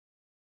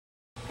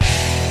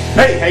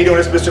Hey, how you doing?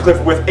 It's Mr.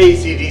 Clifford with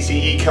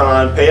ACDC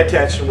Econ. Pay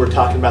attention, we're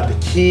talking about the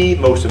key,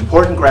 most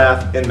important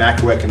graph in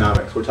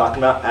macroeconomics. We're talking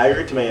about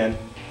aggregate demand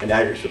and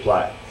aggregate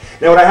supply.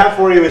 Now what I have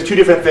for you is two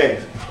different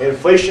things, an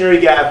inflationary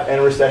gap and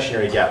a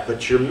recessionary gap,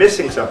 but you're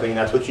missing something, and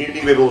that's what you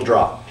need to be able to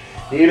draw.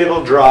 You need to be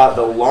able to draw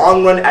the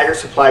long run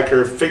aggregate supply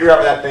curve, figure out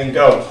where that thing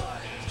goes.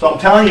 So I'm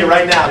telling you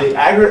right now, the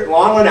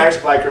long run aggregate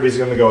supply curve is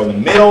going to go in the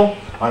middle,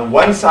 on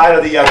one side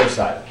or the other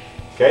side.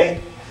 Okay?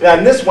 Now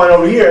in this one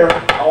over here,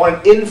 I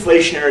want an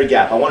inflationary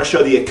gap. I want to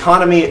show the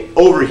economy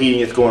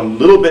overheating. It's going a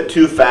little bit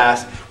too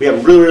fast. We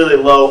have really, really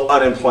low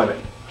unemployment.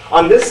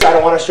 On this side,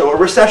 I want to show a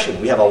recession.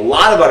 We have a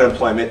lot of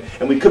unemployment,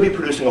 and we could be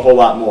producing a whole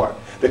lot more.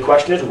 The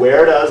question is,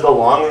 where does the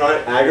long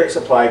run aggregate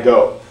supply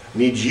go? I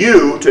need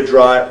you to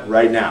draw it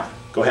right now.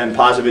 Go ahead and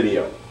pause the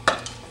video.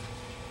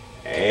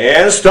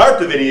 And start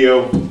the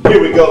video.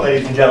 Here we go,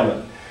 ladies and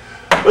gentlemen.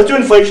 Let's do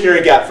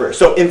inflationary gap first.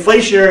 So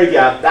inflationary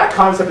gap, that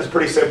concept is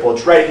pretty simple.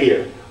 It's right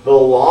here. The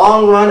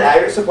long run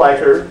aggregate supply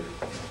curve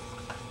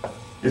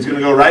is going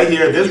to go right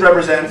here. This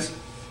represents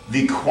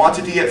the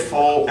quantity at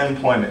full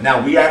employment.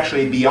 Now we are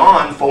actually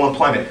beyond full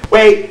employment.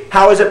 Wait,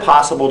 how is it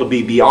possible to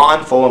be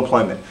beyond full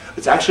employment?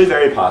 It's actually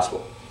very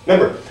possible.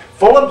 Remember,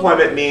 full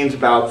employment means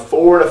about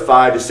 4 to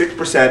 5 to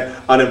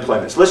 6%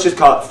 unemployment. So let's just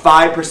call it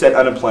 5%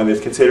 unemployment is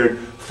considered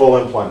full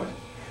employment.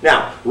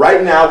 Now,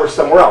 right now we're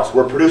somewhere else.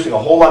 We're producing a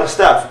whole lot of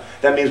stuff.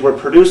 That means we're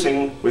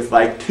producing with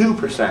like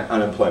 2%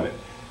 unemployment.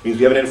 It means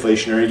we have an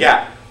inflationary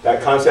gap.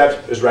 That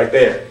concept is right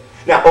there.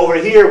 Now over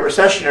here,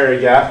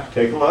 recessionary gap,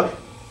 take a look.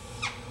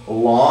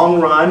 Long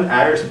run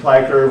aggregate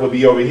supply curve would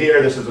be over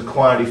here. This is the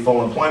quantity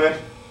full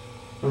employment.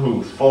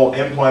 Full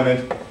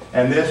employment.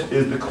 And this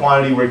is the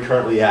quantity we're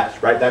currently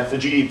at, right? That's the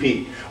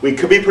GDP. We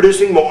could be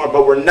producing more,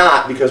 but we're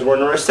not because we're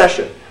in a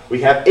recession.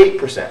 We have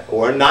 8%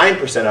 or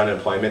 9%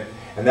 unemployment,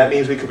 and that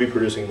means we could be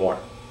producing more.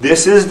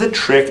 This is the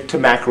trick to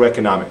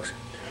macroeconomics.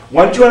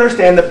 Once you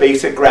understand the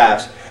basic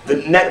graphs,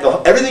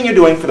 everything you're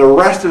doing for the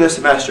rest of the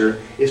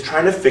semester is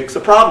trying to fix the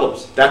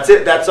problems. That's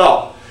it, that's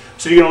all.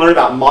 So you're going to learn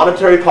about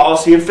monetary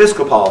policy and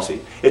fiscal policy.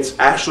 It's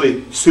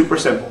actually super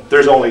simple.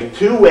 There's only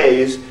two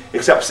ways,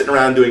 except sitting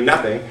around doing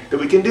nothing, that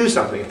we can do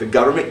something if the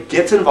government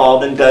gets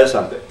involved and does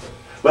something.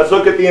 Let's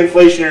look at the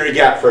inflationary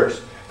gap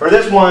first. For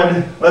this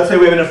one, let's say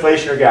we have an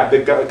inflationary gap.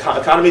 The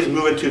economy is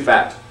moving too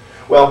fast.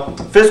 Well,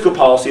 fiscal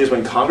policy is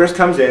when Congress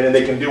comes in and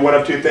they can do one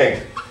of two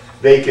things.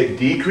 They could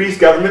decrease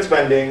government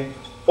spending,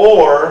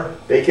 or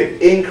they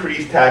could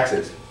increase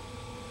taxes.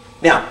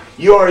 Now,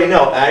 you already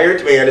know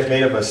aggregate demand is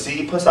made up of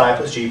C plus I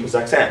plus G plus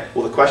XN.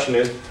 Well, the question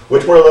is,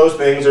 which one of those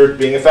things are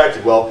being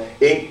affected? Well,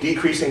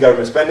 decreasing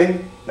government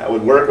spending, that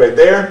would work right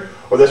there,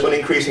 or this one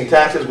increasing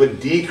taxes would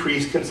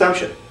decrease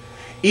consumption.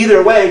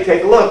 Either way,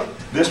 take a look.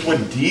 This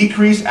would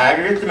decrease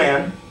aggregate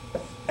demand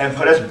and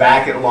put us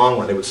back at long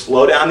run. It would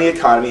slow down the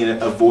economy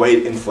and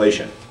avoid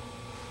inflation.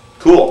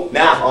 Cool.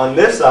 Now, on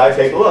this side,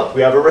 take a look.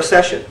 We have a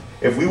recession.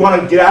 If we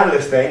want to get out of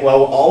this thing,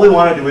 well, all we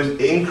want to do is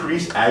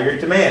increase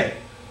aggregate demand.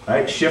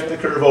 Right? Shift the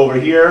curve over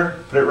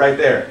here, put it right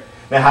there.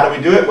 Now, how do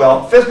we do it?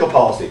 Well, fiscal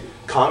policy.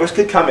 Congress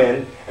could come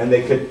in and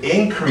they could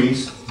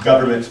increase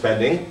government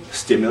spending.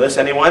 Stimulus,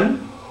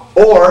 anyone?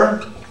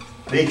 Or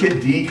they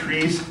could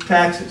decrease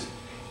taxes.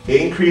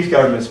 Increase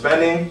government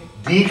spending.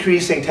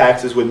 Decreasing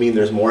taxes would mean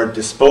there's more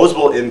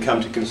disposable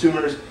income to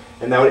consumers,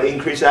 and that would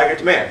increase aggregate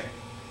demand.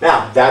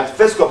 Now, that's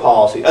fiscal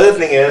policy. Other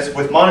thing is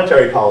with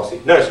monetary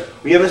policy. Notice,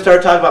 we haven't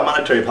started talking about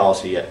monetary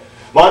policy yet.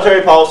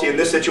 Monetary policy in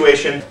this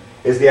situation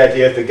is the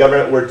idea if the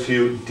government were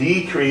to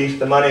decrease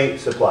the money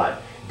supply.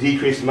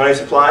 Decrease the money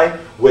supply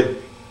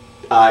would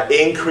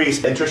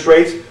increase interest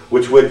rates,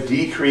 which would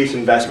decrease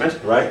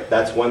investment, right?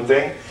 That's one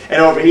thing.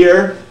 And over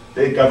here,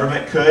 the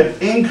government could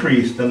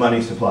increase the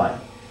money supply.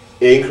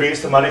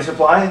 Increase the money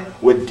supply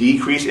would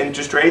decrease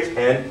interest rates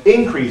and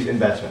increase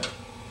investment.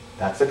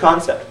 That's the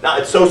concept. Now,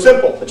 it's so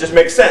simple. It just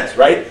makes sense,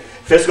 right?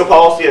 Fiscal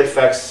policy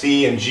affects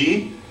C and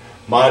G.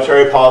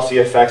 Monetary policy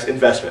affects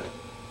investment.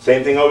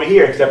 Same thing over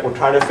here, except we're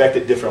trying to affect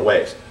it different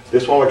ways.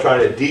 This one we're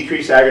trying to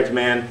decrease aggregate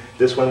demand.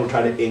 This one we're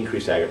trying to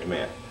increase aggregate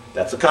demand.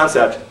 That's the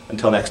concept.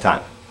 Until next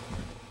time.